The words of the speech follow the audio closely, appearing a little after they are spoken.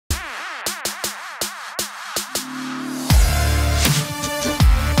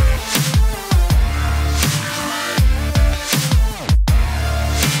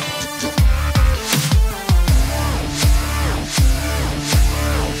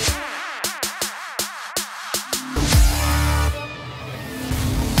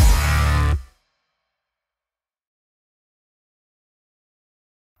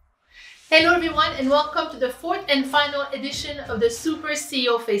Hello everyone and welcome to the fourth and final edition of the Super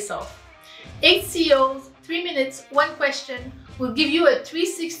CEO Faceoff. 8 CEOs, 3 minutes, 1 question will give you a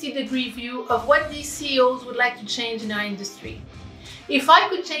 360-degree view of what these CEOs would like to change in our industry. If I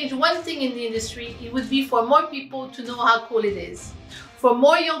could change one thing in the industry, it would be for more people to know how cool it is. For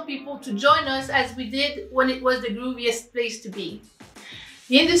more young people to join us as we did when it was the grooviest place to be.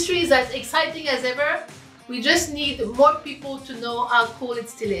 The industry is as exciting as ever. We just need more people to know how cool it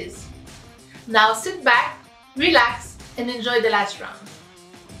still is. Now sit back, relax, and enjoy the last round.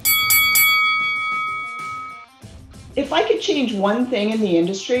 If I could change one thing in the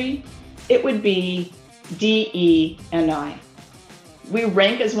industry, it would be DE&I. We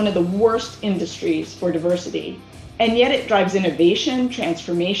rank as one of the worst industries for diversity, and yet it drives innovation,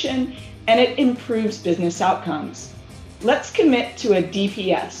 transformation, and it improves business outcomes. Let's commit to a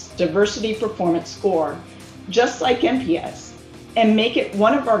DPS, Diversity Performance Score, just like NPS, and make it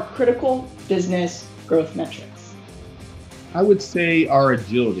one of our critical business growth metrics. I would say our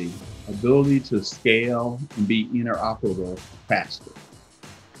agility, ability to scale and be interoperable faster.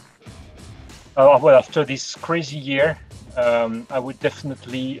 Well, after this crazy year, I would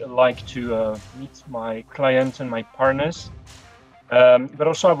definitely like to meet my clients and my partners. But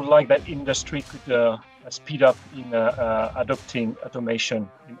also I would like that industry could speed up in adopting automation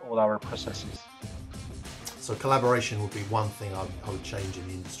in all our processes. So collaboration would be one thing I would change in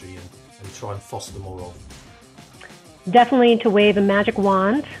the industry and try and foster more of. Definitely to wave a magic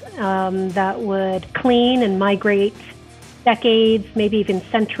wand that would clean and migrate decades, maybe even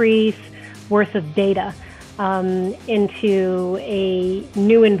centuries worth of data into a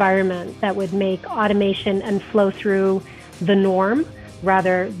new environment that would make automation and flow through the norm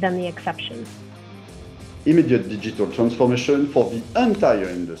rather than the exception. Immediate digital transformation for the entire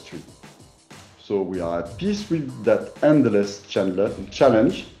industry. So we are at peace with that endless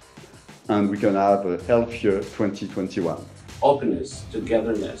challenge, and we can have a healthier 2021. Openness,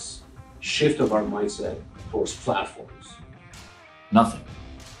 togetherness, shift of our mindset towards platforms. Nothing.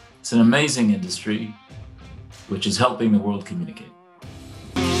 It's an amazing industry which is helping the world communicate.